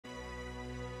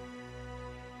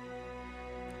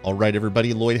All right,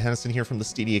 everybody, Lloyd Hennison here from the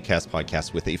Stadia Cast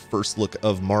podcast with a first look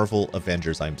of Marvel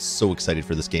Avengers. I'm so excited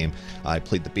for this game. I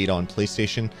played the beta on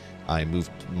PlayStation. I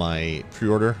moved my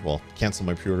pre-order, canceled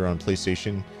my pre-order on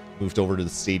PlayStation, moved over to the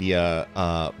Stadia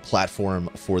platform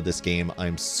for this game.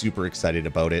 I'm super excited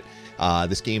about it.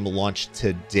 This game launched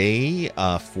today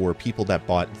for people that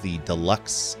bought the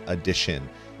Deluxe Edition.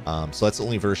 So that's the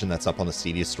only version that's up on the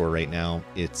Stadia store right now.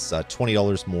 It's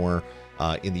 $20 more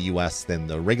in the US than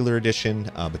the regular edition,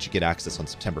 but you get access on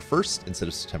September 1st instead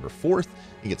of September 4th.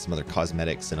 You get some other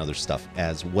cosmetics and other stuff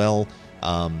as well.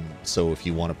 So if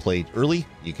you want to play early,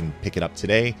 you can pick it up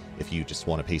today. If you just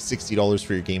want to pay $60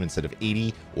 for your game instead of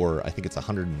 $80, or I think it's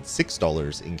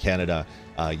 $106 in Canada,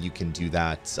 you can do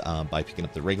that by picking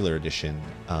up the regular edition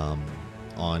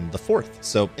on the 4th.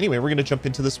 So anyway, we're going to jump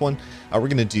into this one. We're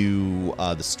going to do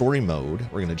the story mode.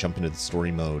 We're going to jump into the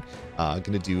story mode. Going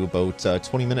to do about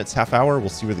 20 minutes, half hour. We'll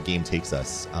see where the game takes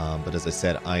us. But as I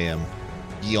said, I am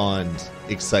beyond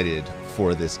excited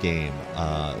for this game.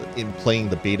 In playing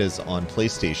the betas on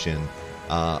PlayStation,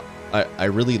 I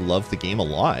really love the game a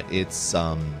lot. It's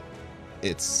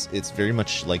very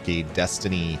much like a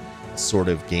Destiny sort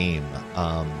of game,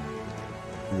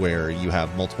 where you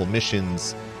have multiple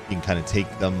missions. You can kind of take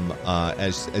them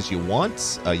as you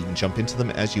want. You can jump into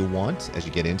them as you want as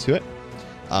you get into it.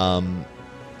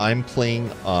 I'm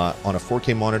playing on a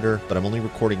 4K monitor, but I'm only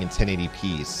recording in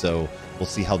 1080p, so we'll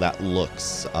see how that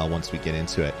looks once we get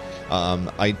into it.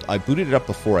 I booted it up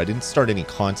before. I didn't start any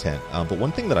content, but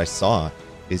one thing that I saw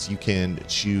is you can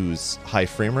choose high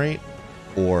frame rate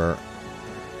or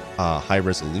high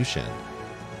resolution.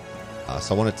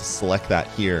 So I wanted to select that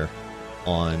here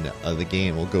on the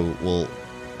game.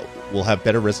 We'll have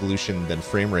better resolution than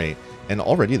frame rate, and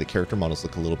already the character models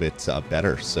look a little bit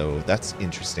better, so that's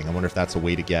interesting. I wonder if that's a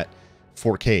way to get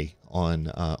 4K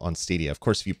on Stadia. Of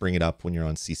course, if you bring it up when you're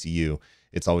on CCU,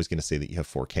 it's always going to say that you have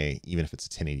 4K, even if it's a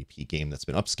 1080p game that's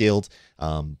been upscaled.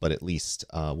 But at least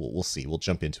we'll see. We'll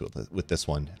jump into it with this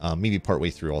one. Maybe partway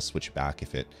through, I'll switch back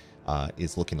if it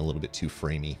is looking a little bit too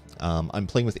framey. I'm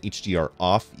playing with HDR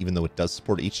off, even though it does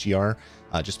support HDR,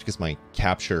 just because my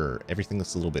capture, everything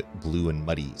looks a little bit blue and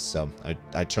muddy. So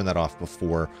I turn that off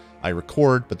before I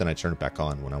record, but then I turn it back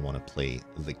on when I want to play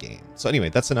the game. So anyway,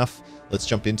 that's enough. Let's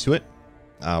jump into it.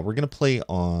 We're going to play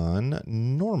on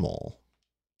normal,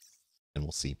 and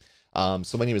we'll see.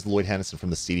 So my name is Lloyd Hennison from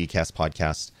the Stadia Cast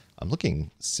podcast. I'm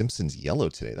looking Simpsons yellow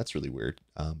today. That's really weird.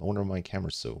 I wonder why my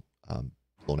camera's so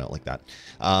blown out like that.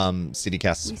 Stadia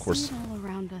Cast is, of course,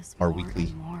 our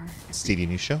weekly Stadia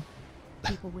news show.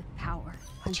 People with power.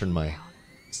 I'll turn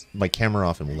my camera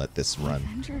off and we'll let this run.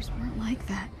 Avengers weren't like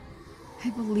that. I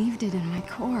believed it in my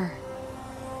core.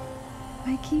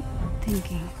 I keep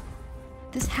thinking,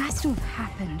 this has to have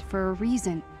happened for a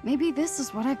reason. Maybe this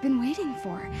is what I've been waiting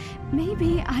for.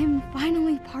 Maybe I'm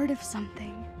finally part of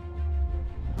something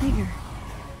bigger.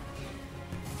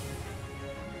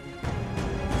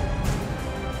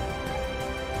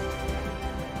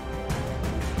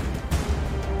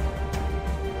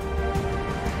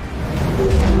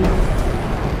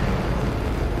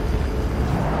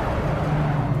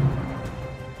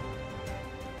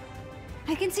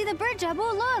 I can see the bird,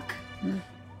 Jabu. Look.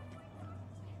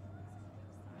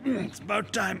 It's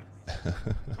about time.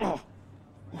 Oh.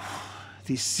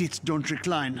 These seats don't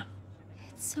recline.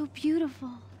 It's so beautiful.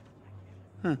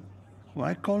 Huh.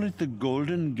 Why call it the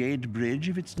Golden Gate Bridge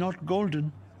if it's not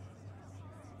golden?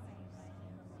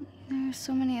 There are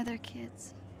so many other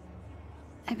kids.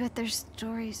 I bet their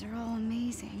stories are all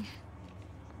amazing.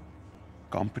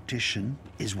 Competition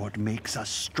is what makes us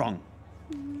strong.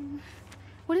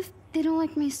 What if they don't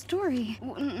like my story?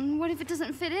 What if it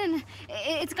doesn't fit in?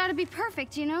 It's got to be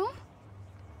perfect, you know?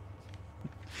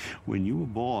 When you were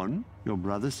born, your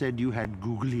brother said you had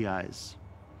googly eyes.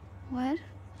 What?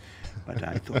 But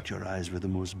I thought your eyes were the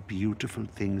most beautiful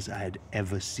things I had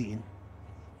ever seen.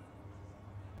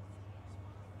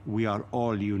 We are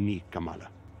all unique, Kamala.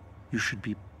 You should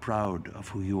be proud of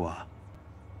who you are.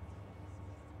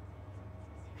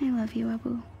 I love you,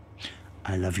 Abu.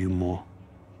 I love you more.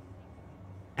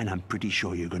 And I'm pretty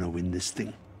sure you're gonna win this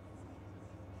thing.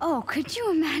 Oh, could you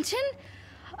imagine?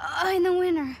 And the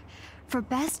winner for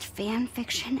best fan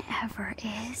fiction ever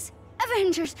is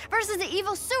Avengers versus the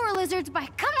Evil Sewer Lizards by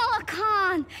Kamala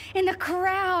Khan. And the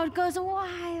crowd goes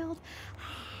wild.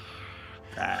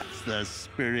 That's the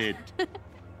spirit.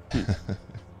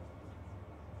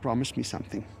 Promise me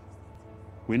something.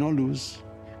 Win or lose.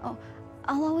 Oh,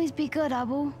 I'll always be good,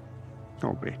 Abu.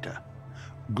 Oh, Beta.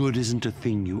 Good isn't a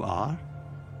thing you are.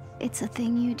 It's a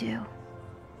thing you do.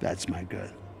 That's my girl.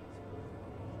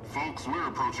 Folks, we're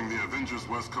approaching the Avengers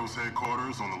West Coast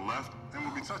headquarters on the left, and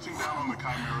we'll be touching down on the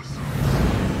Chimera soon.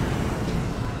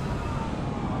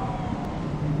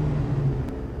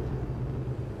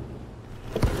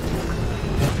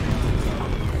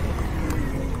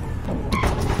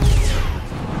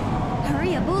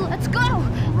 Hurry, Abu, let's go!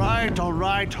 All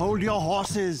right, hold your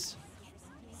horses.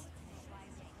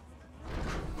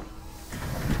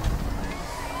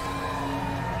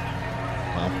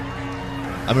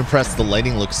 I'm impressed. The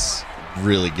lighting looks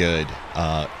really good.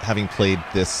 Having played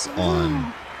this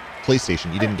on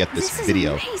PlayStation, you didn't get this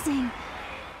video. Amazing.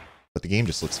 But the game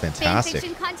just looks fantastic.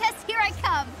 Fanfiction contest, here I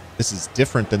come. This is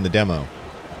different than the demo.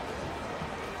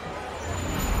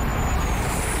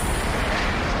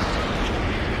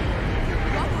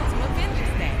 Welcome to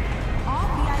Avengers Day. All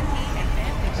VIP and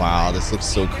fanfiction Wow, this looks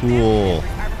so cool.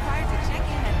 are required to check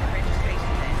in at the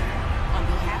registration desk. On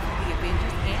behalf of the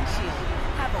Avengers and S.H.I.E.L.D.,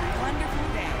 have a wonderful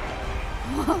day.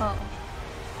 Whoa.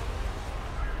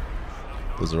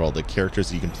 Those are all the characters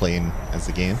that you can play in as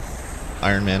the game.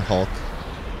 Iron Man, Hulk,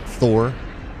 Thor.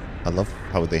 I love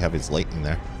how they have his lightning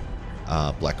there.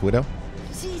 Black Widow,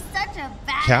 She's such a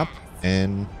badass. Cap,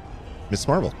 and Miss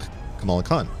Marvel, Kamala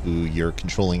Khan, who you're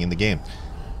controlling in the game.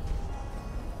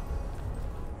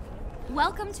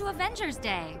 Welcome to Avengers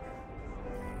Day.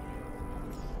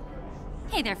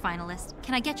 Hey there, finalist.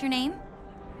 Can I get your name?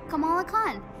 Kamala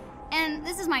Khan. And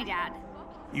this is my dad.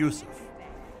 Yusuf.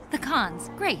 The Khans.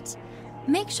 Great.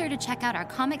 Make sure to check out our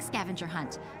comic scavenger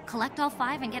hunt. Collect all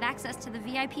 5 and get access to the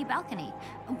VIP balcony.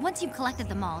 Once you've collected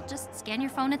them all, just scan your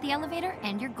phone at the elevator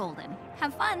and you're golden.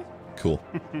 Have fun. Cool.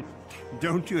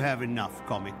 Don't you have enough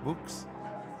comic books?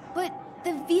 But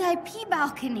the VIP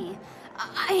balcony.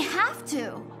 I have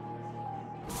to.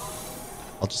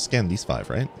 I'll just scan these 5,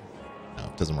 right? No,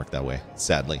 it doesn't work that way,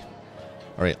 sadly.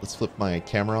 All right, let's flip my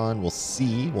camera on. We'll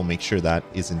see. We'll make sure that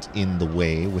isn't in the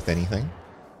way with anything.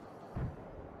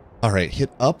 All right, hit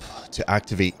up to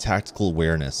activate tactical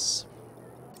awareness.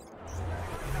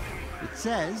 It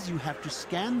says you have to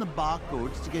scan the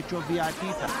barcodes to get your VIP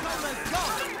pass.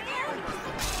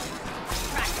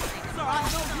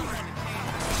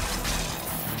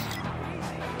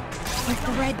 Hit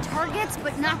the red targets,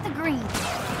 but not the green.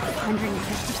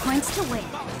 150 points to win.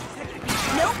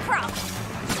 No problem.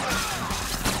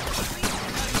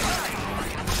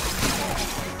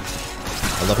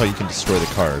 I love how you can destroy the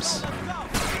cars.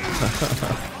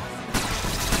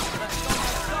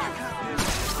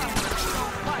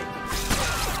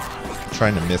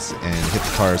 Trying to miss and hit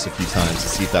the cars a few times to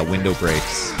see if that window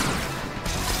breaks. It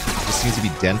just seems to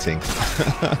be denting.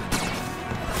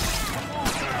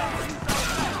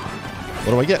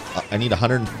 What do I get? I need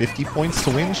 150 points to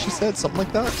win, she said? Something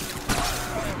like that? And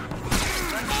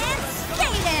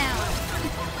stay down.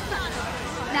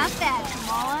 Not bad,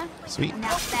 Kamala. Sweet.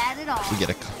 Not bad at all. We get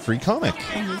a free comic.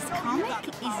 And this comic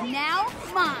is now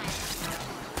mine.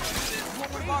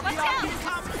 Watch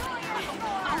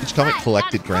out! Each comic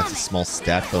collected grants a small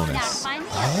stat bonus.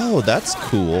 Oh, that's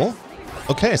cool.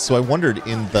 Okay, so I wondered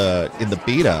in the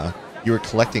beta, you were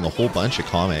collecting a whole bunch of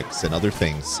comics and other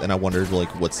things, and I wondered, like,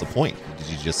 what's the point?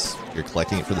 You're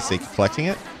collecting it for the sake of collecting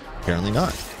it? Apparently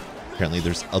not. Apparently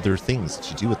there's other things that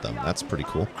you do with them. That's pretty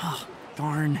cool. Oh,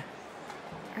 darn.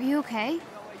 Are you okay?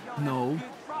 No,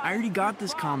 I already got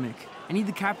this comic. I need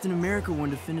the Captain America one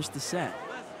to finish the set.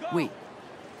 Wait,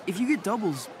 if you get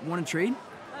doubles, want to trade?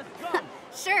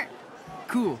 Sure.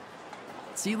 Cool.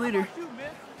 See you later.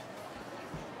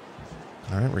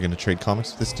 All right, we're going to trade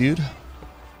comics with this dude.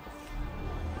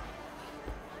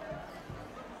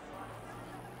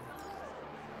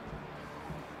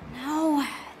 No,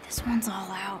 this one's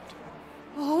all out.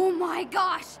 Oh my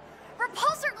gosh!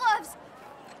 Repulsor gloves!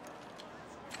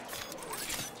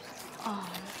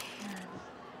 Oh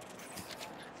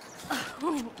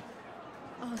man.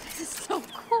 Oh, this is so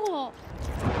cool.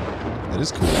 That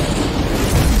is cool.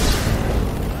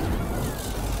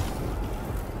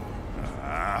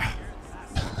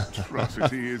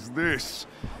 Atrocity is this?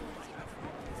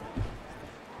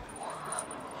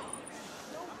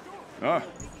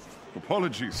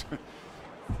 Apologies.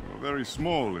 You're very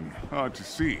small and hard to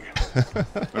see.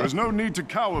 There is no need to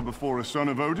cower before a son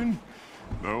of Odin,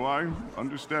 though I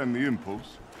understand the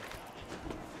impulse.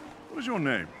 What is your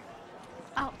name?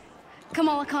 Oh,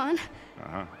 Kamala Khan.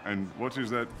 Uh-huh. And what is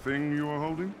that thing you are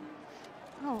holding?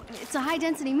 Oh, it's a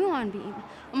high-density muon beam.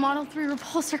 A Model 3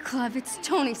 repulsor club. It's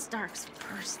Tony Stark's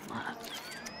first love.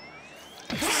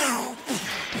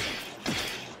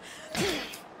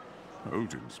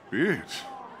 Odin's beard.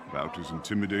 About as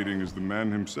intimidating as the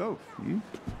man himself, hmm?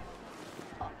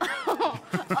 Oh,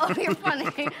 you're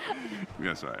funny.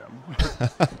 Yes, I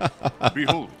am.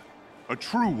 Behold, a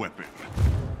true weapon.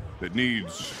 that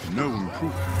needs no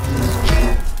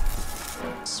improvement.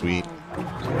 Sweet.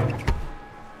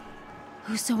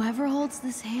 Whosoever holds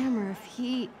this hammer, if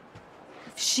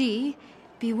she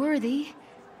be worthy,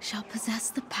 shall possess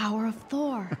the power of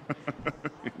Thor.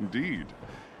 Indeed.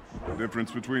 The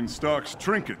difference between Stark's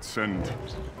trinkets and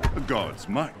a god's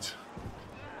might.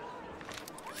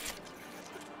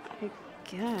 I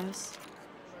guess.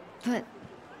 But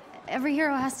every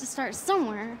hero has to start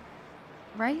somewhere,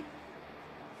 right?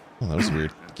 Oh, that was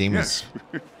weird. The game was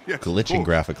Yes, glitching of course.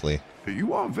 graphically.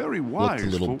 You are very wise. Looked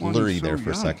a little for one blurry who's so there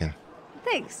for a young. second.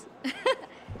 Thanks.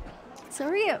 So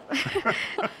are you.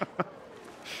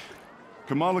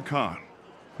 Kamala Khan.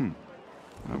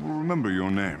 I will remember your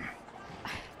name.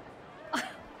 I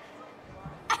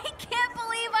can't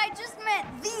believe I just met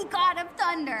the God of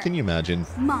Thunder. Can you imagine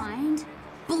Mind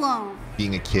blown.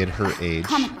 being a kid her age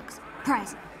Comic books.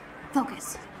 Prize.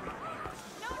 Focus.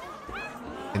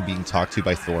 and being talked to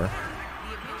by Thor?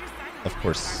 Of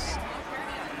course,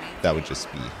 that would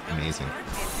just be amazing.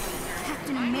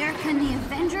 Captain America and the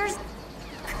Avengers?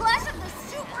 Clash of the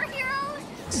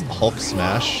Superheroes? Hulk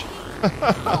smash.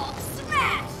 Hulk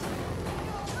smash!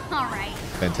 Alright,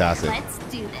 Fantastic. let's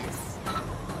do this.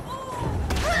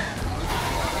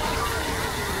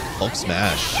 Hulk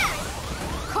smash.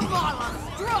 Kamala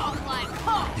strong like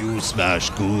Hulk! You smash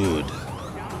good.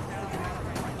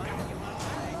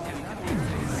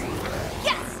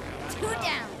 Yes! 2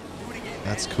 down!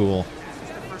 That's cool.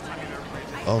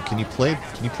 Oh, can you play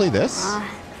this?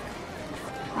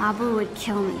 Abu would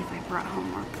kill me if I brought home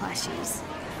more plushies.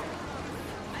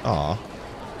 Aw.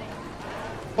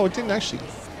 Oh, it didn't actually.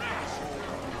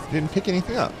 Didn't pick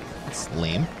anything up. That's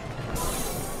lame.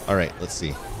 Alright, let's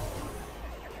see.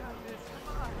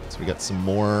 So we got some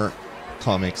more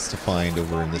comics to find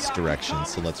over in this direction,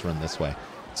 so let's run this way.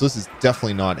 So this is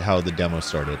definitely not how the demo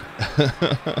started. I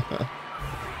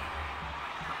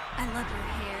love your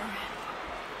hair.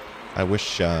 I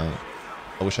wish I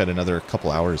had another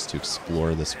couple hours to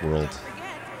explore this world.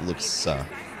 It looks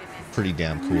pretty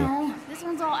damn cool. No, this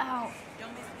one's all out.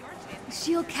 The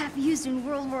shield cap used in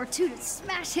World War II to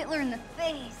smash Hitler in the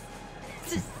face.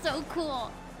 This is so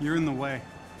cool. You're in the way.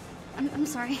 I'm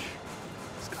sorry.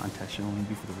 This contest should only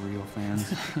be for the real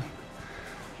fans.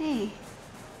 Hey,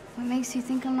 what makes you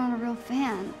think I'm not a real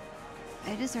fan?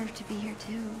 I deserve to be here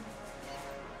too.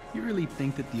 You really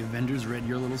think that the Avengers read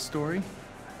your little story?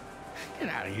 Get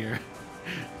out of here.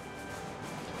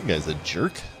 You guy's a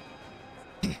jerk.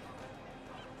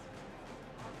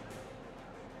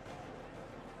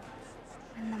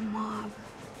 And the mob,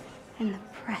 and the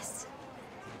press,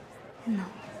 and the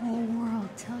whole world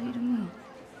tell you to move.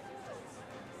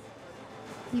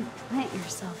 You plant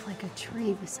yourself like a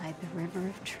tree beside the river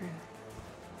of truth.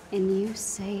 And you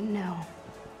say no.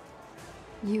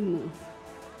 You move.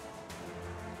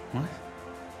 What?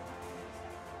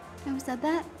 Who said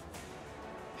that?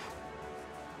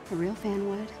 A real fan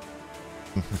would.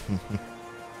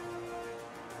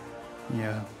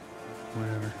 Yeah,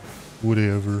 whatever.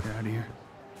 Whatever. Get out of here.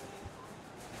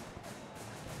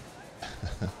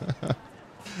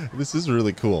 This is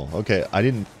really cool. Okay, I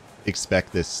didn't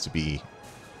expect this to be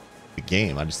the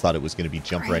game. I just thought it was going to be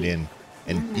jump right in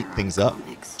and And beat there are things up,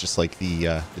 comics. just like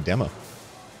the demo.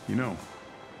 You know,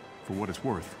 for what it's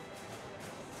worth,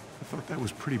 I thought that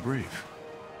was pretty brave.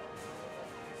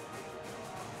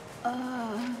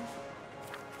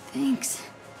 Thanks.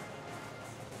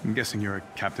 I'm guessing you're a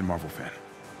Captain Marvel fan.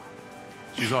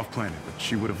 She's off planet, but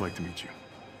she would have liked to meet you.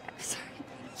 Sorry,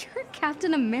 you're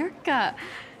Captain America.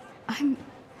 I'm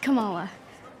Kamala.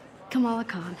 Kamala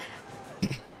Khan.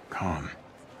 Khan.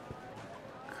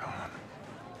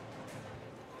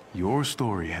 Your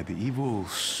story had the evil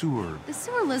sewer. The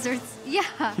sewer lizards, yeah.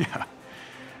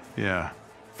 Yeah.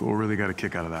 Thor really got a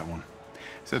kick out of that one.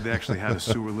 Said they actually had a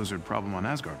sewer lizard problem on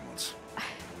Asgard once.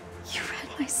 You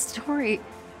read my story.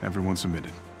 Everyone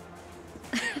submitted.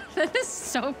 That is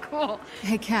so cool.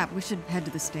 Hey, Cap, we should head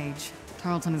to the stage.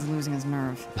 Tarleton is losing his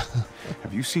nerve.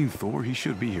 Have you seen Thor? He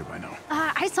should be here by now.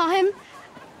 I saw him.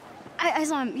 I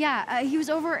saw him, yeah. He was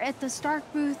over at the Stark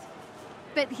booth,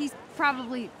 but he's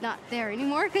probably not there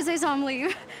anymore because I saw him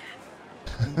leave.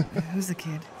 Who's the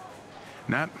kid?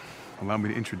 Nat, allow me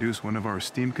to introduce one of our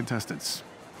esteemed contestants.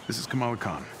 This is Kamala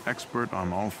Khan, expert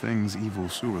on all things evil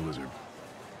sewer lizard.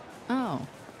 Oh,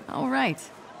 all right.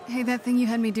 Hey, that thing you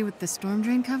had me do with the storm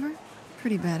drain cover?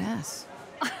 Pretty badass.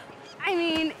 I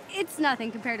mean, it's nothing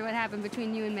compared to what happened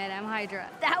between you and Madame Hydra.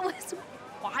 That was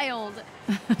wild.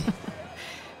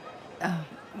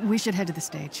 We should head to the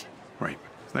stage. Right.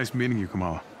 It's nice meeting you,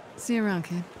 Kamala. See you around,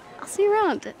 kid. I'll see you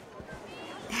around.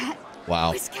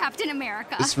 Wow. Who's Captain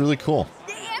America? This is really cool.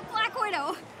 And Black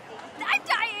Widow. I'm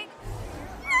dying.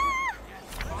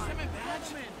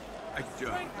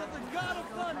 job.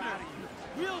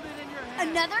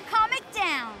 Another comic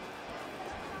down.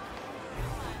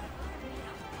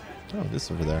 Oh,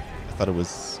 this over there. I thought it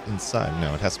was inside.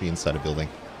 No, it has to be inside a building.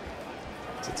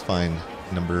 So let's find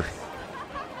number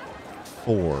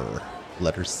 4,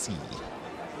 letter C.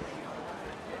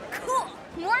 Cool.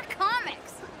 More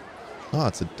comics. Oh,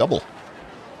 it's a double.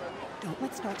 Don't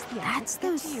let Stark's the That's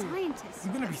those scientists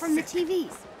from the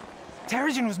TVs.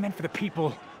 Terrigen was meant for the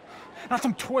people, not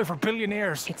some toy for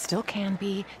billionaires. It still can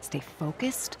be. Stay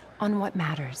focused on what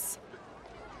matters.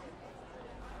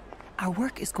 Our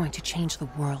work is going to change the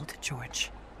world,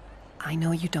 George. I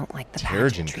know you don't like the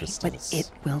Terrigen pageantry, crystals. but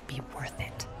it will be worth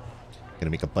it.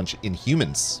 Gonna make a bunch of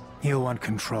Inhumans. He'll want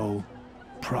control,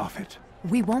 profit.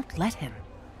 We won't let him.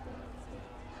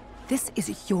 This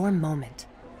is your moment.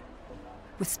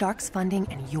 With Stark's funding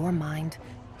and your mind,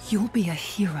 you'll be a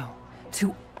hero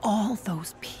to all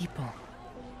those people.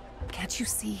 Can't you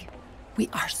see? We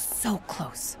are so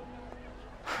close.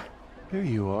 Here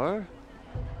you are.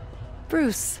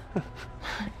 Bruce.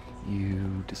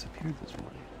 You disappeared this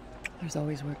morning. There's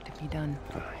always work to be done.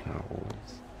 I know.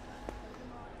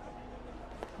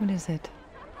 What is it?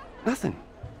 Nothing.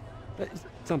 It's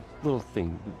some little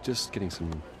thing. Just getting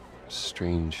some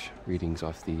strange readings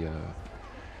off the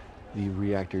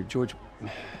reactor. George,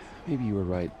 maybe you were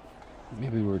right.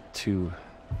 Maybe we were too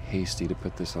hasty to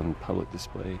put this on public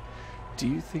display. Do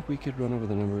you think we could run over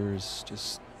the numbers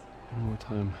just one more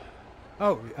time?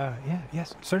 Oh,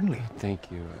 yes, certainly.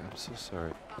 Thank you. I'm so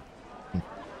sorry.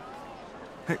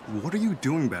 Hey, what are you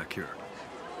doing back here?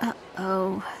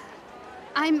 Uh-oh.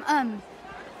 I'm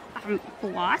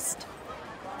lost.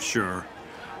 Sure.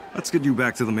 Let's get you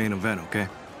back to the main event, okay?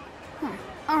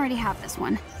 Already have this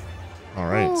one. All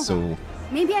right, so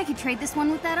Maybe I could trade this one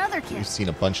with that other kid. we've seen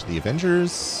a bunch of the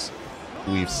Avengers.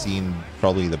 We've seen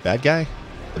probably the bad guy,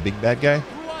 the big bad guy.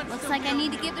 Looks like I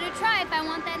need to give it a try if I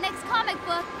want that next comic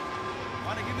book.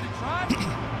 Want to give it a try?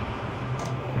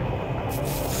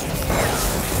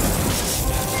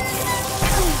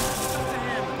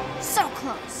 So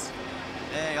close.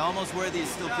 Hey, Almost Worthy is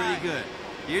still pretty good.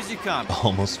 Here's your comic.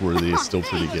 Almost Worthy is still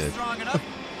pretty good.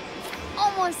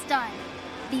 Almost done.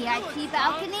 VIP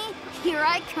balcony, here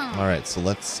I come. All right, so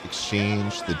let's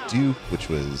exchange the dupe, which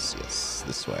was, yes,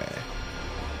 this way.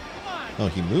 Oh,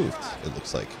 he moved, it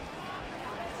looks like.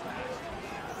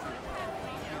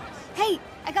 Hey,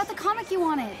 I got the comic you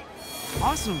wanted.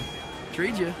 Awesome.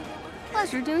 Trade you.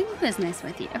 Pleasure doing business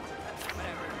with you.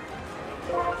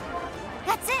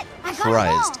 That's it. I got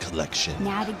Prized it all. collection.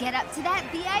 Now to get up to that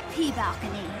VIP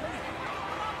balcony.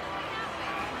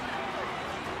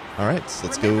 All right, so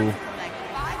let's go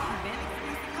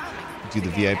do the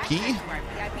VIP.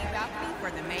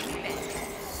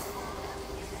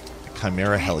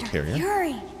 Chimera helicarrier.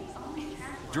 Yuri.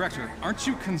 Director, aren't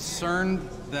you concerned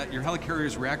that your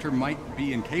helicarrier's reactor might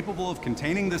be incapable of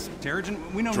containing this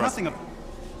Terrigen? We know Trust nothing of...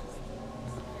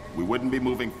 We wouldn't be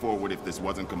moving forward if this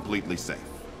wasn't completely safe.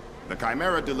 The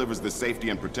Chimera delivers the safety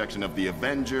and protection of the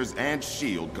Avengers and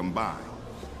S.H.I.E.L.D. combined.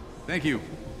 Thank you.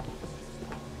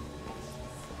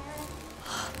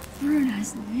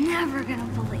 Bruno's never gonna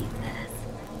believe this.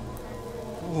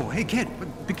 Oh, hey kid,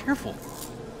 be careful.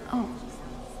 Oh.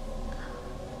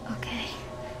 Okay.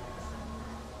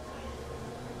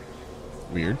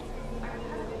 Weird.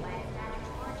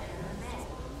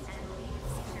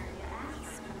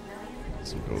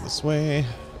 So go this way.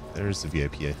 There's the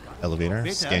VIP elevator.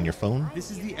 Beta, Scan your phone.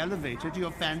 This is the elevator to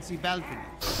your fancy balcony.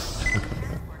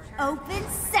 Open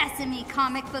sesame,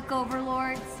 comic book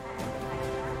overlords.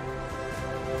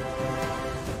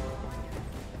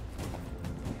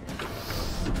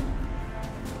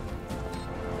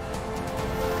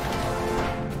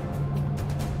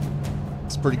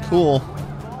 It's pretty cool.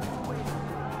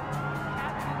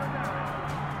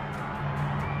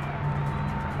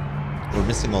 We're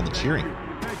missing all the cheering.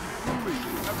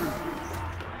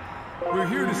 We're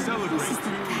here to celebrate. This is the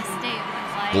best day of my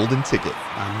life. Golden ticket.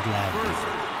 I'm glad.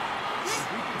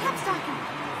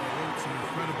 Some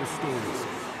incredible stories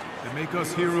that make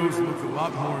us heroes look a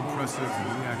lot more impressive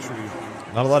than we actually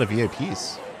are. Not a lot of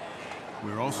VIPs.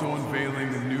 We're also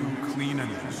unveiling a new clean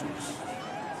energy source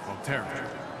called Terrigen.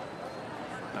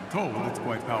 I'm told it's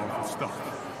quite powerful stuff.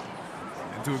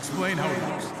 And to explain how it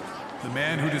works, the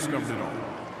man who discovered it all,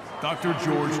 Dr.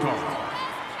 George Tarleton.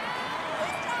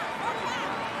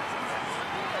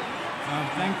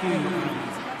 Thank you,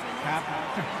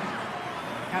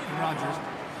 Captain Rogers.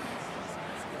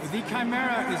 The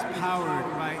Chimera is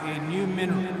powered by a new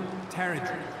mineral,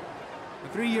 Terrigen.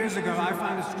 3 years ago, I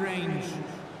found a strange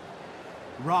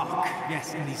rock,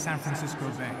 yes, in the San Francisco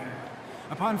Bay.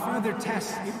 Upon further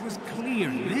tests, it was clear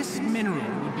this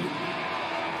mineral would be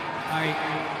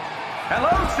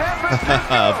Hello, San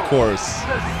Francisco! Of course.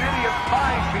 The city of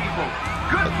fine people,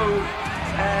 good food,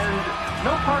 and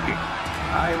no parking.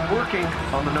 I'm working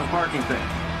on the no parking thing.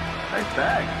 Nice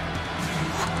bag.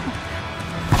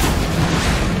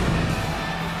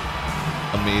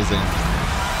 Amazing.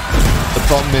 The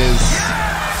problem is,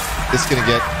 it's gonna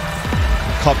get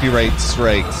copyright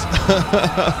strikes.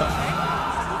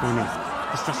 Oh no,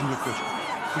 this doesn't look good.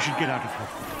 We should get out of here.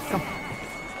 Come.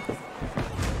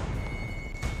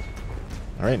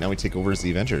 All right, now we take over as the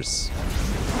Avengers.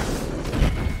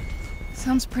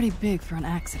 Sounds pretty big for an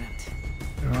accident.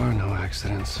 There are no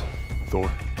accidents.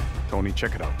 Thor, Tony,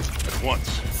 check it out. At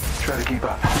once. Try to keep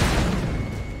up.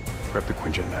 Grab the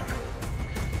Quinjet map.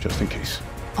 Just in case.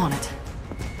 On it.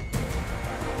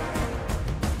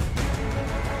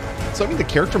 So I mean, the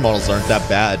character models aren't that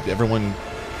bad. Everyone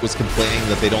was complaining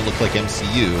that they don't look like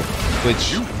MCU,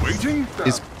 which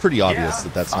is pretty obvious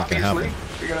that that's not going to happen.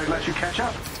 Figured I'd let you catch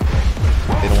up.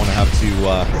 They don't want to have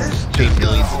to pay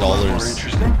millions of dollars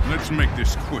Let's make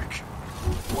this quick.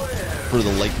 for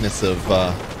the likeness of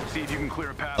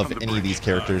any of these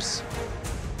characters.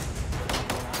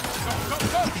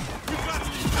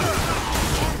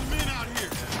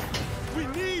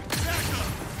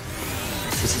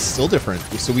 This is still different.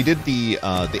 So we did the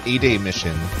A-Day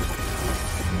mission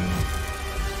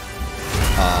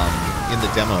in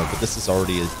the demo, but this is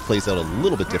already plays out a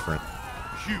little bit different.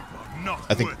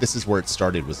 I think this is where it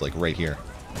started, was like right here.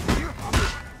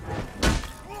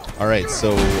 All right,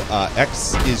 so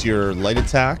X is your light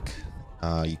attack.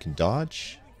 You can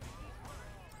dodge.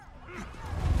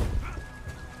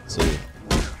 So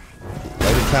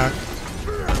light attack,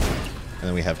 and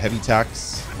then we have heavy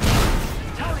attacks.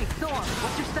 Tony, Thor,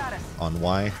 what's your status? On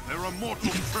Y. There are mortal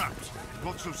traps.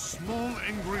 Lots of small,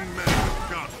 angry men with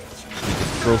guns. You can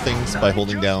throw things by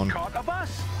holding down.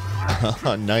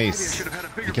 Nice.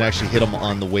 You can actually hit them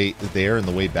on the way there and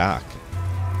the way back.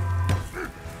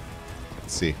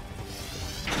 Let's see.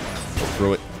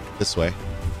 Throw it this way.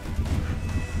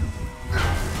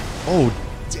 Oh,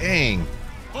 dang.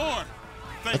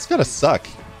 That's gotta suck.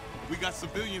 We got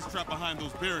civilians trapped behind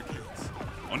those barricades.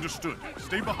 Understood.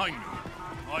 Stay behind me.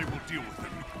 I will deal with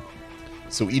them.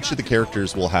 So each of the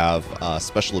characters will have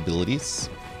special abilities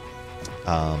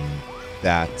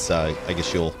that I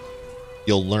guess you'll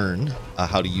learn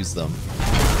how to use them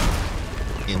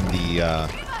in the.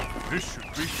 This should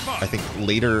be fun. I think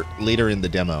later in the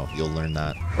demo you'll learn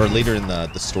that, or later in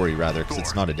the story rather, because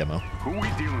it's not a demo. Who are we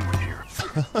dealing with here?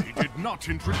 They did not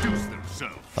introduce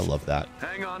themselves. I love that.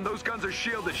 Hang on, those guns are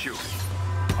S.H.I.E.L.D. issue.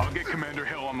 I'll get Commander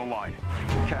Hill on the line.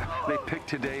 Cap, they picked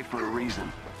today for a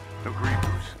reason. Agreed,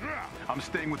 Bruce. I'm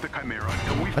staying with the Chimera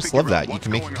until we I just love that. You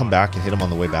can make it come back and hit them on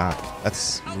the way back.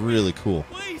 That's really cool.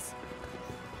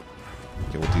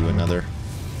 Okay, we'll do another.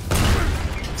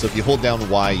 So if you hold down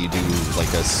Y, you do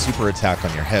like a super attack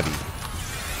on your heavy.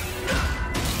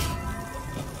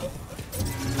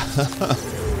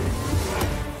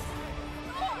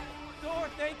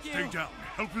 Stay down.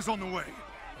 Help is on the way.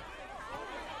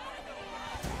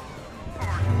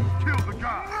 Kill the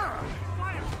guy.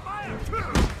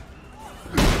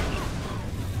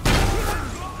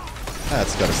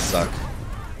 That's gotta suck.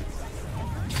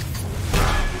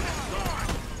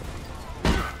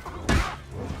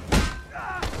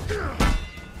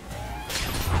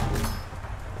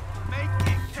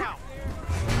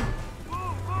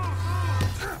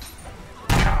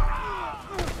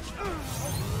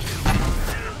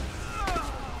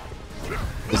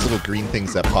 Those little green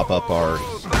things that pop up are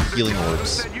healing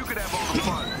orbs.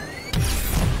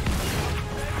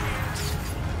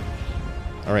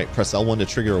 Alright, press L1 to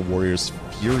trigger a warrior's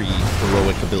Fury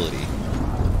heroic ability.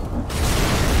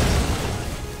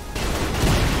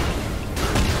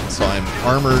 So I'm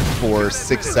armored for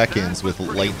 6 seconds with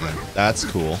lightning. That's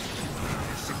cool.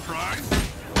 Surprise!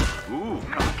 Ooh,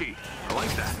 cocky. I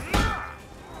like that.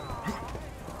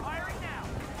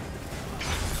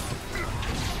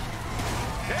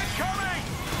 It's coming!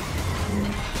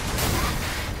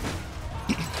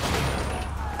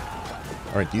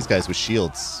 Alright, these guys with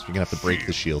shields. You're gonna have to break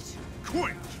the shield.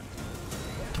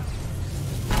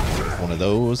 One of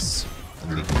those, and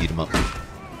then you can beat them up.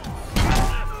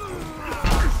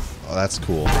 Oh, that's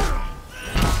cool.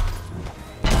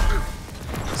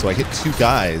 So I hit 2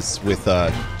 guys with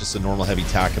just a normal heavy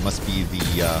attack. It must be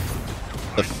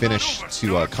the finish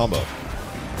to a combo.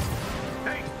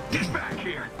 Hey, get back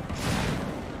here.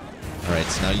 Alright,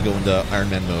 so now you go into Iron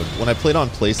Man mode. When I played on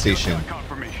PlayStation,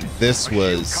 this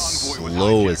was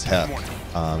slow as heck.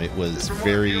 It was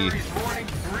very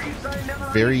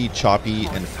choppy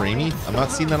and framey. I'm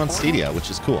not seeing that on Stadia, which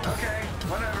is cool.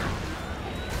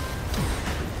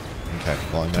 Okay,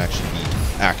 well, I'm going to actually be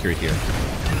accurate here.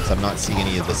 So I'm not seeing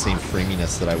any of the same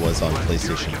framiness that I was on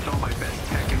PlayStation.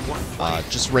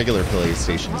 Just regular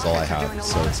PlayStation is all I have,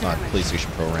 so it's not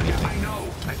PlayStation Pro or anything. I know.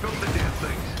 I built the damn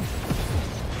thing.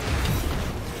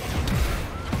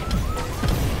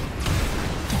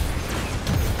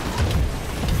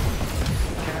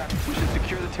 Cap, we should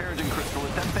secure the Terrigen crystal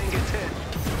if that thing gets hit.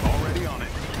 Already on it.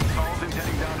 Carlson's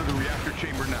heading down to the reactor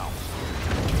chamber now.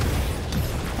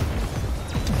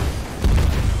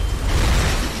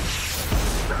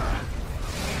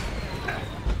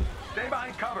 Stay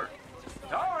behind cover.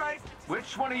 All right.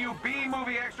 Which one of you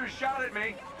B-movie extras shot at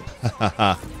me?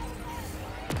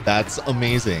 That's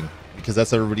amazing, because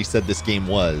that's what everybody said this game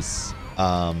was.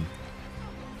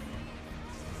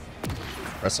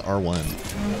 Press R1.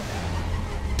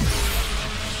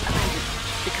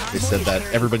 They said that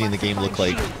everybody in the game looked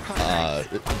like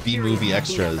B-movie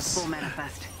extras,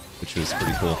 which was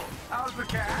pretty cool. How's the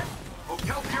cat? Oh,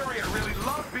 tell Fury I really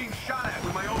love being shot at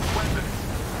with my own weapon.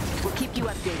 We'll keep you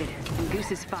updated, and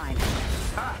Goose is fine.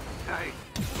 Ah, I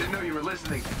didn't know you were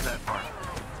listening to that part.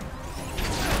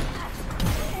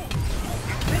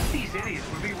 You'd think these idiots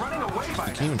would be running away by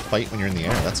You can even fight when you're in the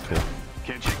air. That's cool.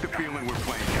 Can't shake the feeling we're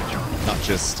playing catch up. Not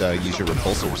just use your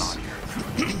repulsors.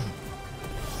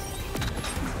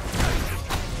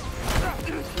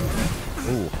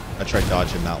 Ooh, I tried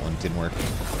dodging that one. Didn't work.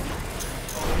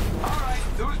 Alright,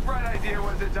 whose bright idea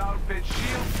was it to outfit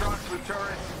shield trucks with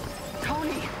turrets?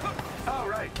 Tony! Oh,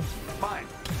 right. Fine.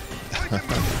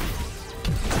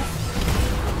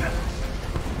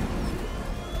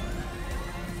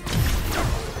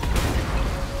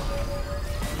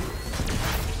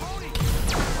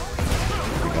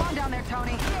 What's going on down there,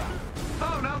 Tony?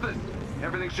 Oh, nothing.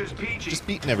 Everything's just peachy. Just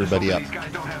beating everybody up. These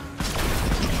guys don't have...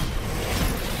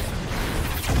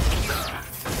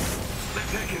 They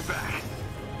take it back.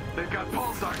 They've got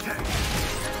pulsar tanks.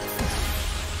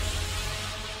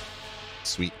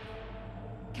 Sweet.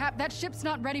 Cap, that ship's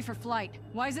not ready for flight.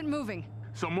 Why is it moving?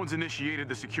 Someone's initiated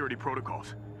the security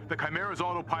protocols. The Chimera's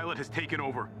autopilot has taken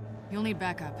over. You'll need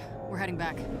backup. We're heading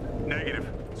back. Negative.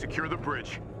 Secure the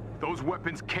bridge. Those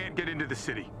weapons can't get into the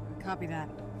city. Copy that.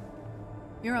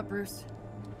 You're up, Bruce.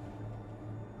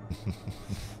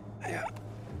 Yeah.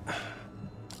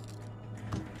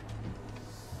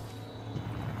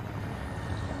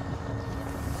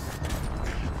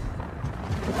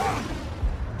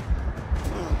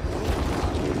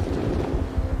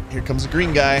 Here comes a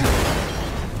green guy.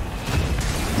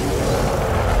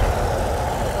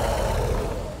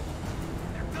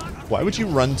 Why would you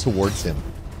run towards him?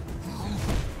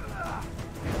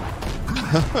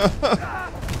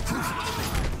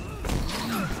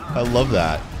 I love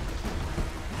that.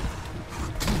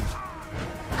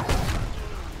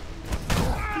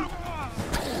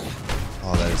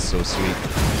 Oh, that is so sweet.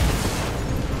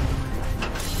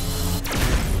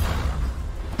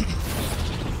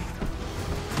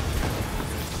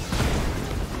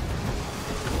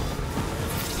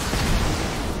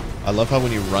 I love how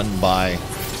when you run by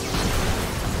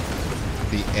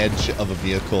the edge of a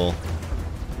vehicle,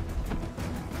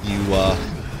 you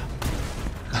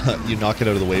you knock it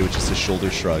out of the way with just a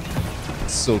shoulder shrug.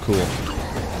 It's so cool.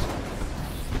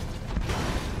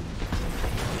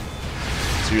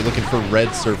 So you're looking for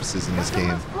red surfaces in this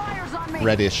game.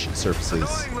 Reddish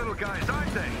surfaces. Annoying little guys,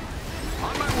 aren't they?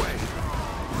 On my way.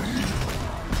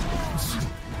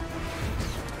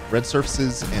 Red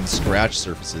surfaces and scratch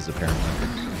surfaces, apparently.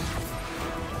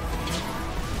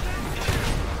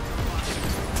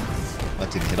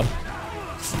 That didn't hit him.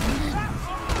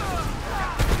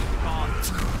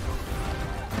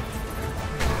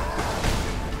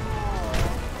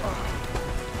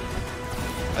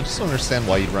 I just don't understand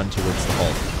why you'd run towards the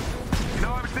Hulk. You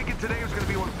know, I was thinking today was going to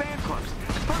be one of fan clubs.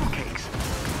 Funnel cakes.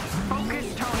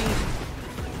 Focus, Tony.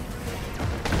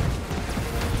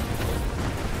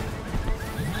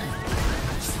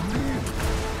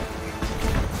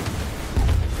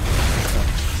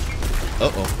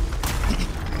 Uh-oh.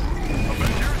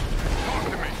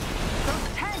 Those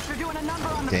tanks are doing a number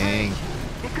on the Dang. bridge.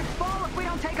 It could fall if we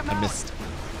don't take them out. I missed.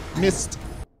 Missed.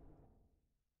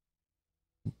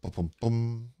 Boom, boom,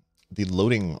 boom. The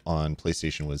loading on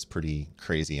PlayStation was pretty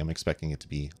crazy. I'm expecting it to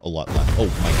be a lot less. Oh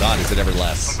my god, is it ever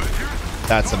less?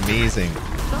 That's amazing.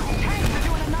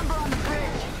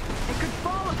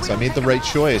 So I made the right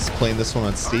choice playing this one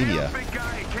on Stadia.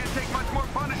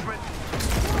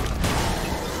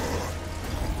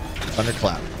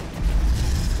 Thunderclap.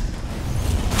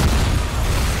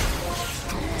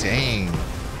 Dang.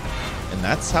 And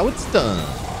that's how it's done.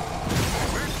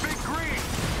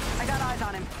 I got eyes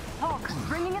on him. Hulk,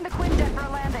 bringing in the Quinjet for a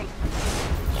landing.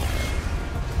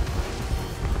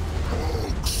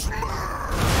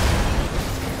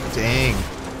 Dang.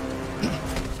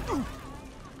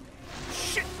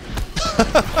 Shit.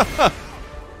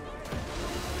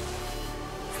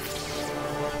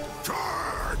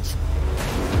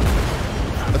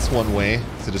 That's one way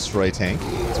to destroy a tank.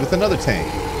 It's with another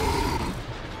tank.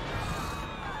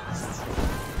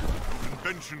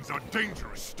 Inventions are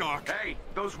dangerous, Stark. Hey,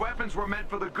 those weapons were meant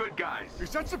for the good guys. Is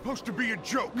that supposed to be a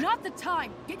joke? Not the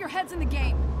time. Get your heads in the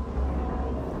game.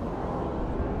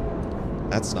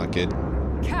 That's not good.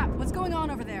 Cap, what's going on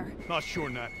over there? Not sure,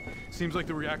 Nat. Seems like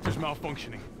the reactor's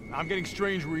malfunctioning. I'm getting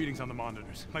strange readings on the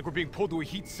monitors, like we're being pulled to a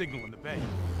heat signal in the bay.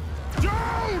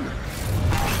 Down!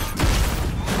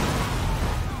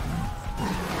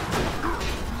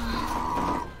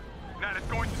 Nat, it's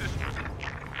going to this...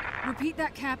 Repeat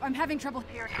that, Cap. I'm having trouble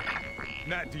hearing.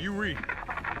 Nat, do you read?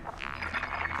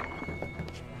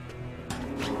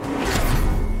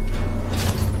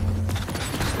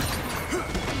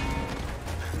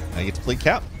 I get to play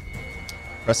Cap.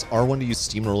 Press R1 to use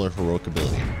Steamroller heroic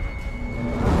ability.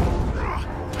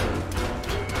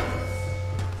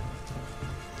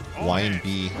 Y and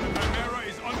B Chimera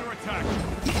is under attack.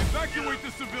 Evacuate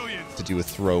the civilians. to do a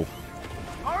throw.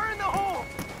 Are in the hole!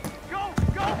 Go,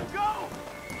 go, go!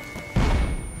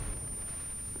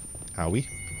 Howie.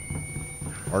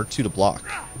 R2 to block.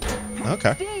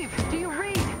 Okay. Steve, do you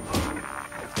read?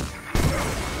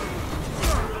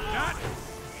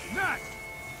 Nat!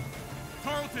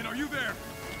 Tarleton, are you there?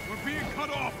 We're being cut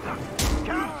off.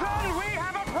 Captain, we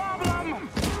have a problem!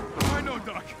 I know,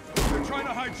 Doc. They're trying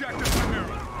to hijack the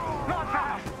Chimera. Not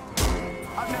fast!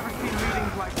 I've never seen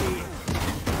readings like these.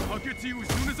 I'll get to you as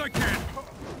soon as I can.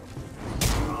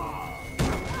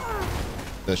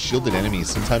 The shielded enemies,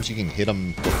 sometimes you can hit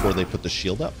them before they put the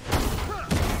shield up.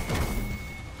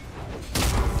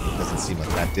 Doesn't seem like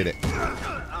that did it.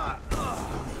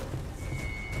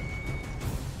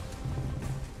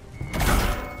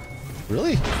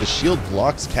 Really? The shield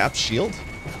blocks Cap's shield?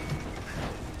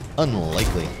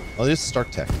 Unlikely. Oh, there's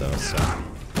Stark Tech though, so.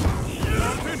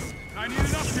 I need an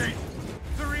update.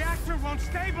 The reactor won't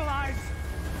stabilize.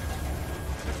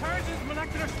 The turret's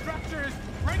molecular structure is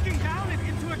breaking down it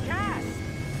into a gas.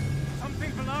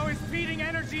 Something below is feeding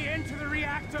energy into the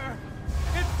reactor.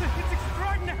 It's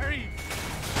extraordinary.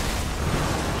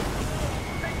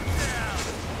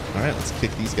 Alright, let's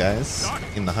kick these guys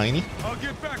in the hiney. I'll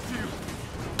get back to you.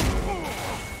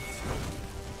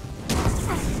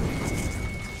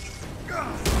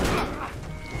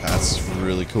 That's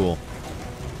really cool.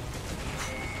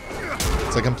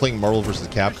 It's like I'm playing Marvel vs.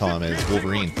 Capcom as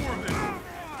Wolverine.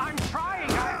 I'm trying.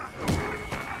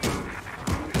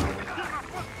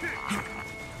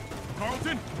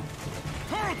 Carlton?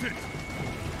 Carlton!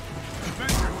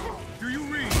 Avengers, do you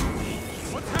read?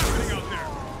 What's happening out there?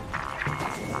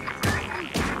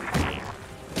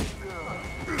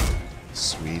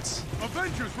 Sweet.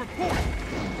 Avengers, report!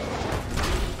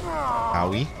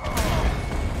 Howie.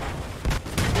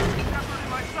 Shepard in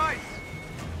my sights.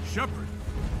 Shepard.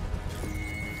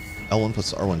 L1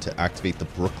 plus R1 to activate the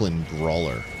Brooklyn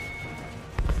Brawler.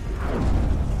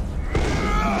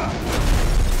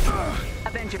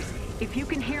 Avengers, if you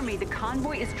can hear me, the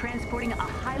convoy is transporting a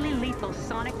highly lethal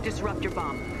sonic disruptor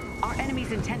bomb. Our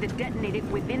enemies intend to detonate it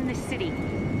within the city.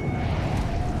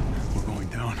 We're going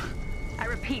down. I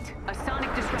repeat, a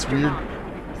sonic disruptor It's weird. bomb.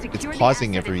 It's Secure the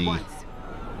pausing asset at every once.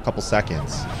 couple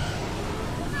seconds.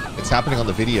 It's happening on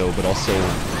the video, but also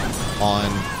on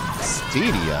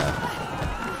Stadia.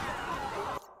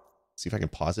 See if I can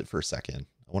pause it for a second.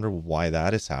 I wonder why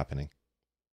that is happening.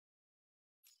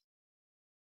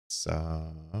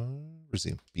 So,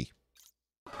 resume. B.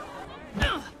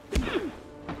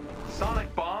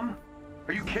 Sonic bomb?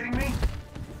 Are you kidding me?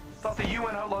 Thought the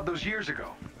UN outlawed those years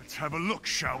ago. Let's have a look,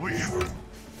 shall we?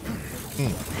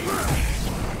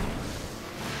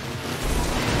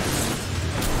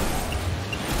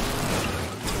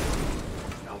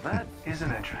 Now that is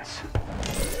an entrance.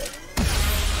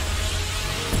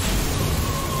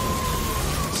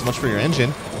 So much for your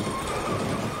engine.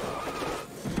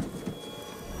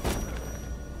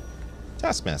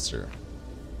 Taskmaster.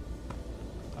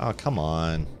 Oh, come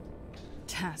on.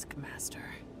 Taskmaster.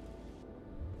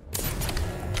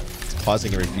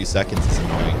 Pausing every few seconds is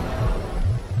annoying.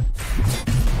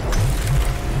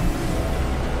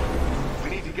 We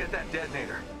need to get that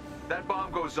detonator. That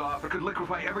bomb goes off, it could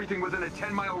liquefy everything within a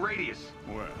 10-mile radius.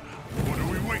 Well, what are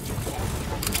we waiting for?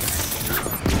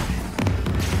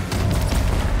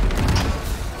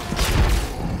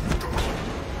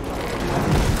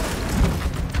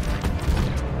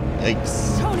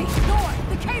 Yikes. Tony, Thor,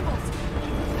 the cables!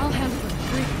 I'll handle the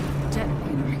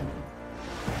detonator.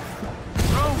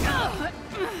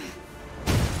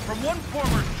 From one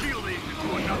former SHIELD agent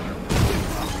to another.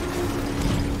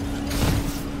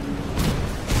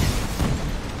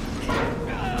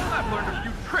 I've learned a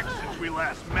few tricks since we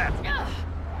last met.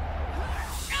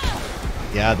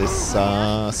 Yeah, this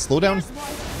slowdown,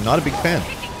 not a big fan.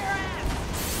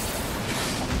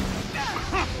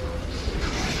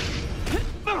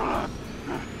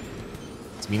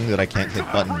 It's meaning that I can't hit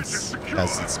buttons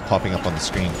as it's popping up on the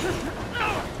screen.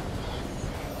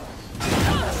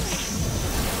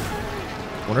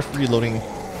 I wonder if reloading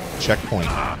checkpoint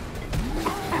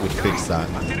would fix that.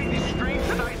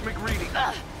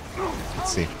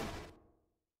 Let's see.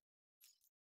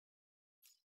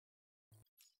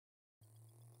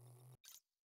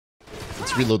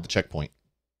 Let's reload the checkpoint.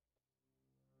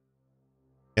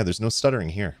 Yeah, there's no stuttering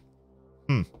here.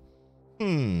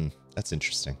 That's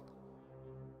interesting.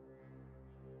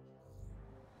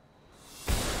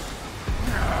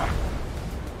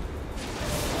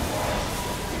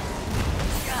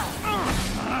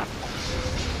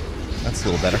 That's a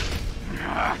little better.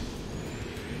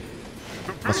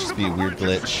 Must just be a weird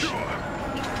glitch.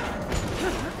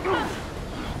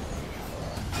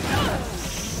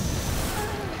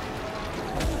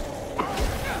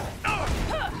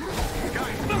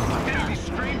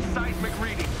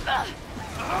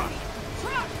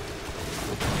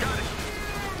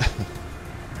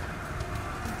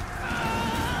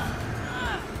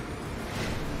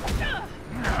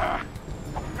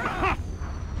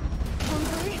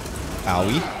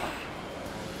 Owie.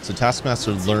 So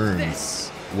Taskmaster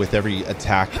learns with every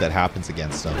attack that happens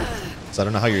against him. So I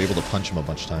don't know how you're able to punch him a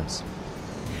bunch of times.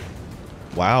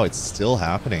 Wow, it's still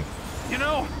happening. You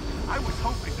know, I was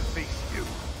hoping to face you.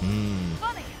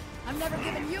 Funny, I'm never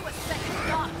giving you a second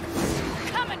thought.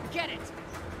 Come and get it.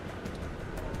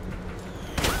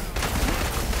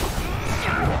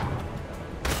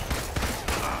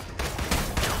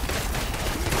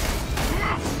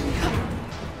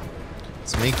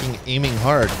 It's making aiming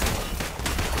hard.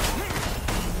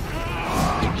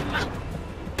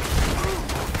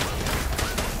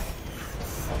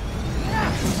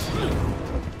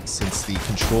 Since the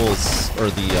controls or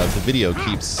the video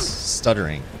keeps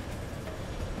stuttering.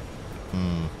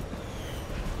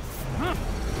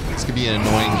 This could be an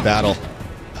annoying battle.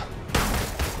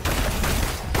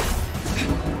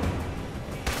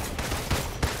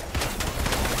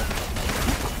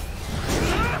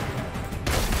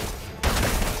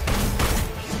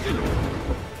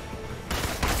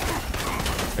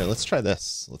 Okay, let's try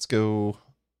this. Let's go.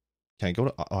 Can I go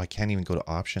to? Oh, I can't even go to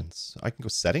options. I can go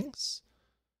settings.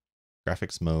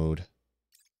 Graphics mode.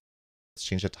 Let's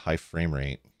change that to high frame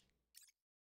rate.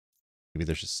 Maybe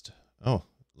there's just... Oh,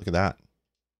 look at that.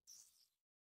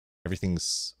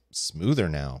 Everything's smoother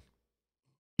now.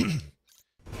 maybe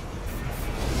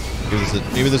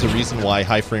there's a reason why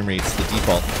high frame rate's the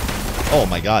default. Oh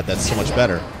my god, that's so much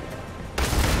better.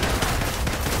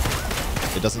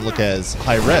 It doesn't look as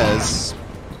high res,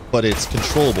 but it's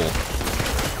controllable.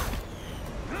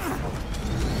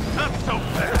 Not so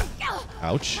bad.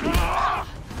 Ouch. Did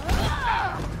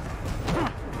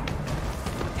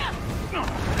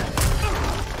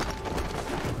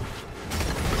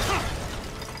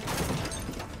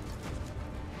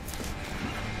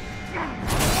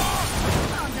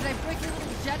I break your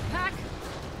little jetpack?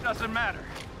 Doesn't matter.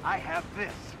 I have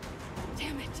this.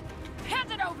 Damn it.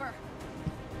 Hand it over.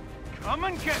 Come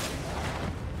and get it.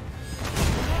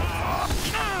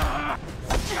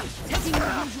 Taking your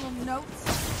usual notes?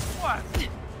 What?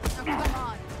 Oh, come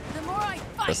on. The more I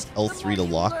fight, Press the L3 more to you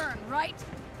lock. learn, right?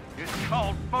 It's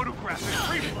called photographic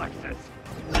reflexes.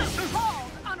 It's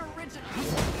called unoriginal.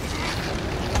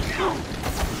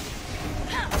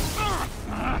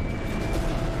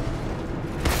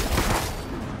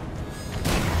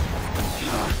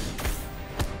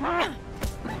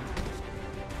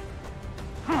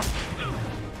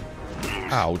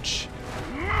 Ouch.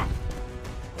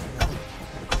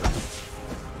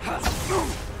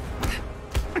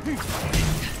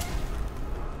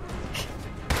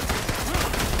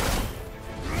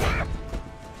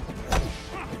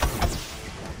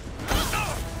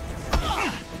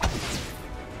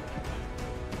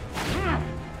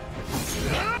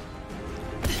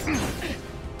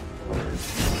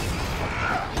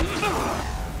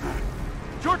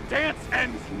 Your dance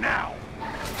ends now.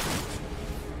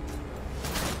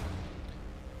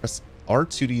 Press R2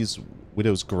 to use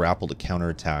Widow's grapple to counter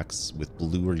attacks with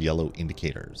blue or yellow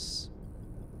indicators.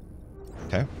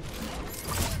 Okay.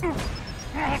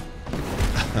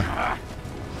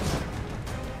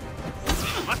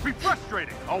 Must be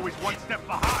frustrating. Always one step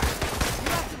behind.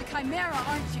 You're after the Chimera,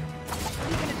 aren't you? What are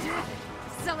you gonna do?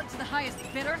 Sell it to the highest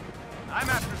bidder? I'm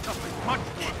after something much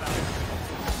more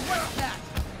valuable. What's that?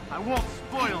 I won't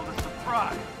spoil the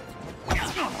surprise.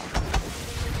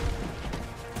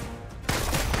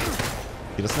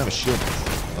 He doesn't have a shield.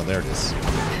 Oh, there it is.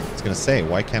 I was gonna say,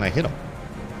 why can't I hit him?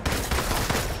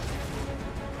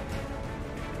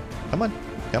 Come on.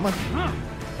 Come on.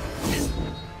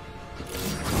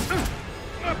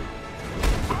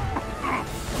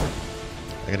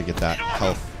 I gotta get that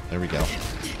health. There we go.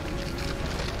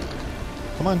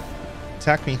 Come on.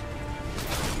 Attack me.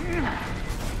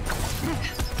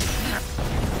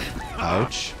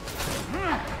 Ouch.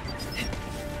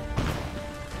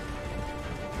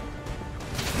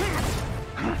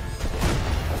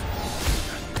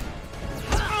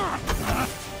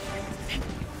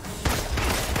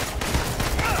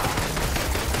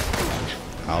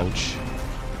 Ouch.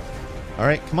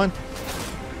 Alright, come on.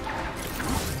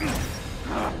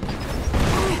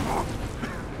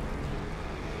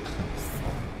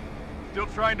 Still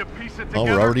trying to piece it together? Oh,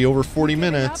 we're already over 40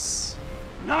 minutes.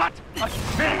 Not a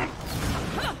chance!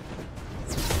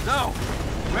 So,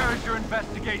 where has your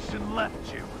investigation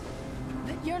left you?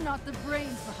 That you're not the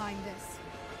brains behind this.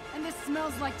 And this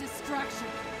smells like distraction.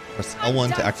 Press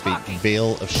L1 to activate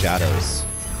Veil of Shadows.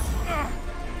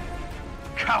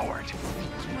 Coward!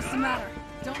 What's the matter?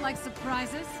 Don't like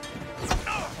surprises?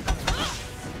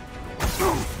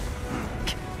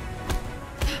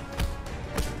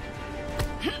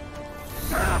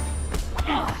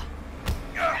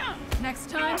 Next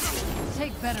time,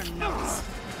 take better notes.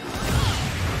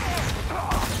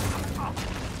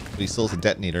 But he still has a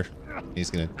detonator. He's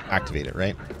gonna activate it,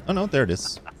 right? Oh no, there it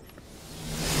is.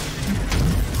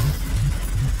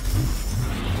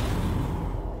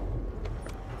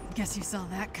 Guess you saw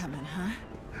that coming, huh?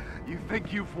 You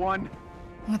think you've won?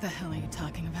 What the hell are you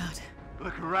talking about?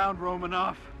 Look around,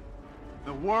 Romanoff.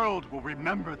 The world will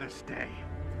remember this day.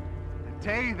 The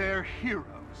day their heroes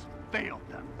failed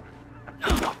them.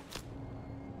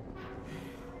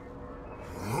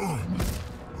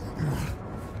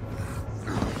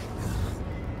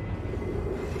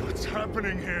 What's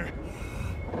happening here?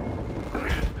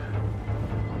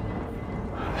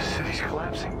 The city's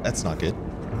collapsing. That's not good.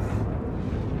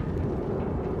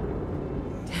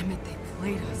 Damn it, they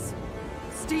played us.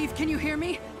 Steve, can you hear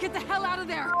me? Get the hell out of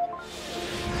there!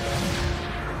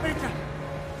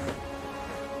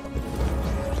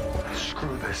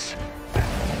 Screw this.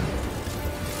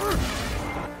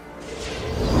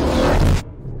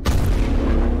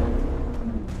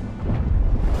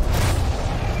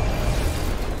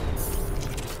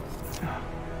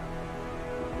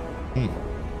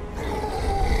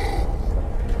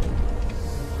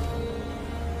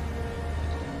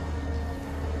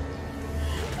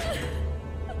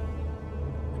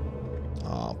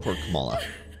 Poor Kamala.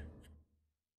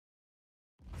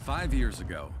 5 years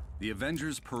ago, the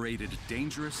Avengers paraded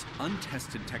dangerous,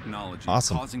 untested technology,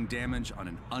 Awesome. causing damage on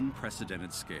an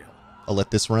unprecedented scale. I'll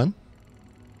let this run.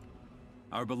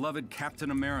 Our beloved Captain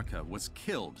America was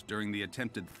killed during the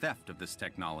attempted theft of this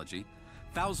technology.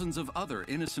 Thousands of other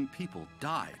innocent people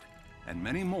died, and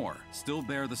many more still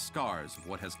bear the scars of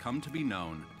what has come to be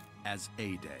known as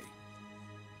A-Day.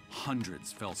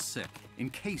 Hundreds fell sick,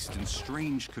 encased in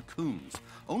strange cocoons,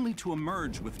 only to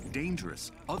emerge with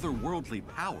dangerous, otherworldly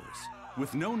powers.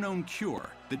 With no known cure,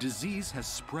 the disease has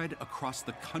spread across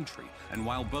the country, and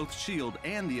while both S.H.I.E.L.D.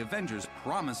 and the Avengers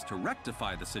promised to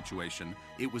rectify the situation,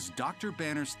 it was Dr.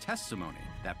 Banner's testimony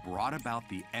that brought about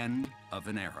the end of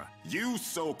an era. You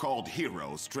so-called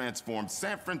heroes transformed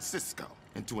San Francisco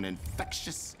into an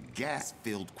infectious,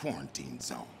 gas-filled quarantine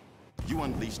zone. You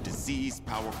unleashed diseased,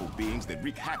 powerful beings that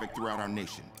wreak havoc throughout our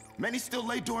nation. Many still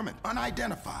lay dormant,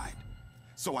 unidentified.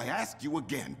 So I ask you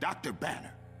again, Dr.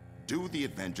 Banner, do the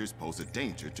Avengers pose a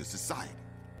danger to society?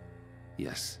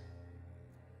 Yes.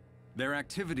 Their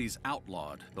activities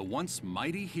outlawed, the once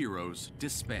mighty heroes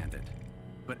disbanded.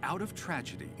 But out of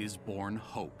tragedy is born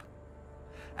hope.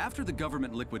 After the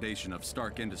government liquidation of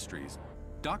Stark Industries,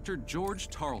 Dr. George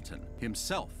Tarleton,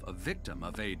 himself a victim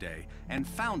of A-Day and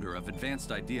founder of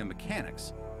Advanced Idea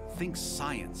Mechanics, thinks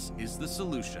science is the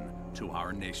solution to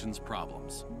our nation's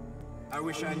problems. I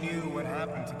wish I knew what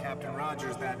happened to Captain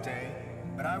Rogers that day,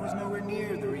 but I was nowhere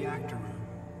near the reactor room.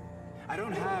 I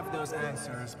don't have those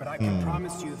answers, but I can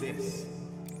promise you this.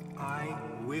 I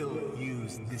will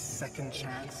use this second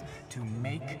chance to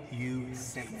make you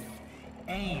safe.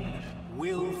 AIM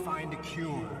will find a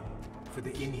cure for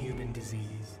the inhuman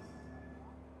disease.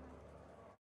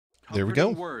 There we go.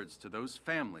 Comforting words to those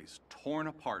families torn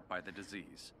apart by the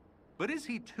disease. But is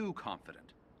he too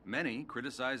confident? Many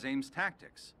criticize AIM's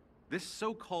tactics. This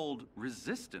so-called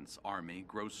resistance army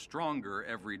grows stronger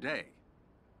every day.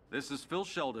 This is Phil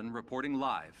Sheldon reporting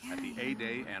live at the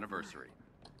A-Day anniversary.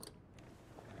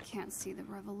 Can't see the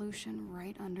revolution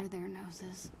right under their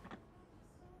noses.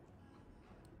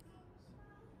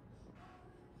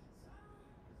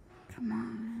 Come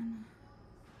on.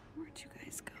 Where'd you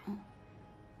guys go?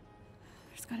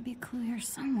 There's gotta be a clue here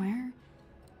somewhere.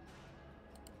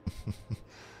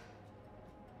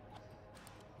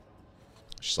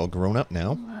 She's all grown up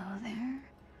now. Hello there.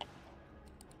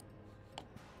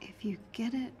 If you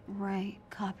get it right,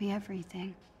 copy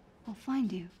everything. I'll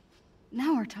find you.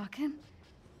 Now we're talking.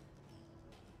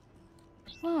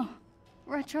 Whoa,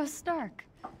 Retro Stark.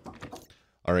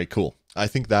 All right, cool. I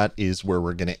think that is where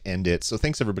we're going to end it. So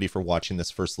thanks everybody for watching this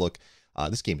first look.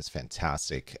 This game is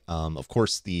fantastic. Of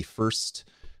course, the first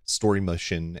story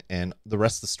mission and the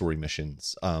rest of the story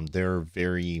missions, they're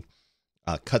very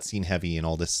cutscene heavy and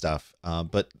all this stuff.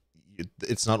 But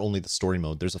it's not only the story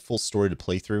mode. There's a full story to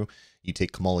play through. You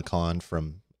take Kamala Khan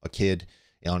from a kid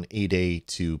on A-Day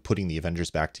to putting the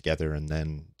Avengers back together and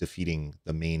then defeating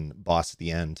the main boss at the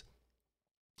end.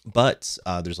 But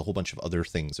there's a whole bunch of other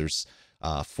things. There's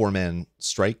four-man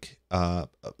strike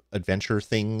adventure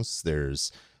things.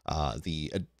 There's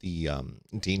the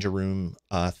danger room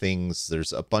things.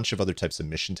 There's a bunch of other types of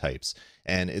mission types,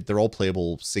 and they're all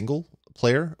playable single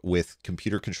player with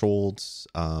computer controlled,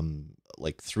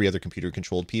 like 3 other computer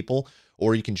controlled people,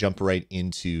 or you can jump right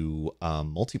into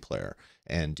multiplayer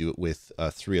and do it with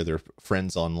 3 other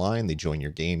friends online. They join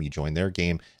your game, you join their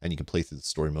game, and you can play through the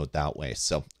story mode that way.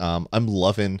 So I'm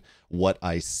loving what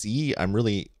I see. I'm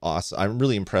really awesome. I'm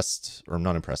really impressed, or I'm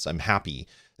not impressed. I'm happy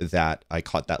that I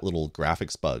caught that little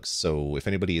graphics bug. So if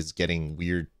anybody is getting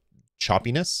weird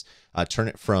choppiness, turn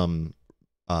it from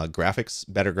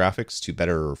better graphics to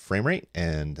better frame rate,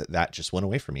 and that just went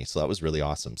away for me. So that was really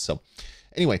awesome. So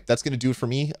anyway, that's going to do it for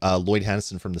me. Lloyd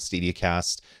Hannison from the Stadia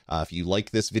Cast. If you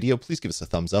like this video, please give us a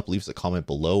thumbs up. Leave us a comment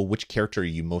below. Which character are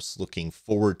you most looking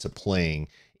forward to playing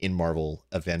in Marvel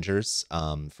Avengers?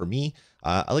 For me,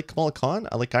 I like Kamala Khan.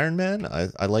 I like Iron Man.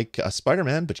 I like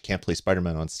Spider-Man, but you can't play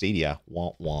Spider-Man on Stadia.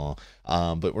 Wah, wah.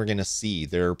 But we're going to see.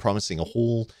 They're promising a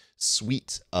whole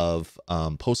suite of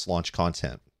post-launch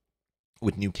content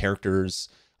with new characters,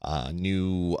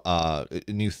 new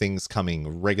things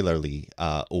coming regularly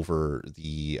over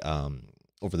the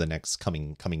next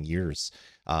coming years.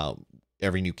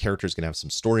 Every new character is going to have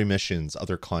some story missions,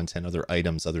 other content, other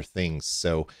items, other things.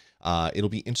 So it'll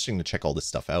be interesting to check all this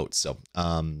stuff out. So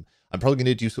I'm probably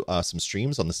going to do some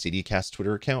streams on the StadiaCast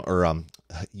Twitter account, or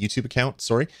YouTube account.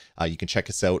 Sorry, you can check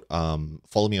us out.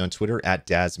 Follow me on Twitter at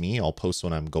DazMe. I'll post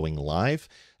when I'm going live.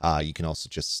 You can also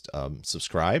just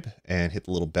subscribe and hit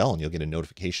the little bell, and you'll get a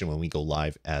notification when we go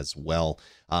live as well.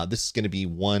 This is going to be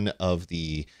one of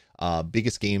the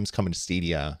biggest games coming to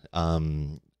Stadia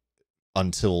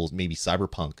until maybe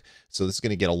Cyberpunk. So this is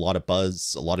going to get a lot of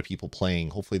buzz, a lot of people playing.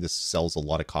 Hopefully this sells a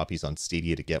lot of copies on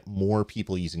Stadia to get more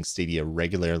people using Stadia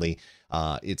regularly.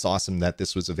 It's awesome that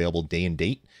this was available day and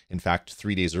date. In fact,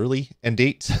 3 days early and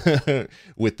date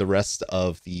with the rest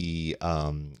of the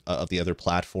other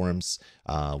platforms,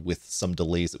 with some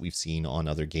delays that we've seen on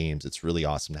other games. It's really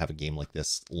awesome to have a game like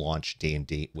this launch day and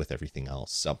date with everything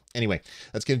else. So anyway,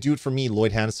 that's going to do it for me,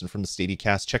 Lloyd Hannison from the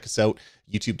StadiaCast. Check us out,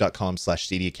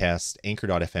 youtube.com/StadiaCast,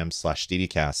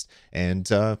 anchor.fm/StadiaCast. And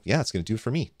yeah, it's going to do it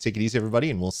for me. Take it easy, everybody,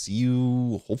 and we'll see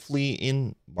you hopefully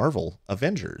in Marvel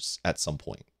Avengers at some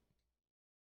point.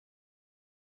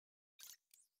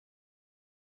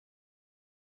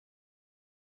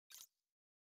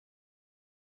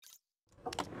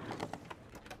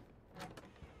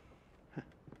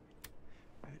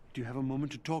 Do you have a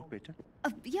moment to talk, Beta?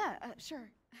 Yeah, sure.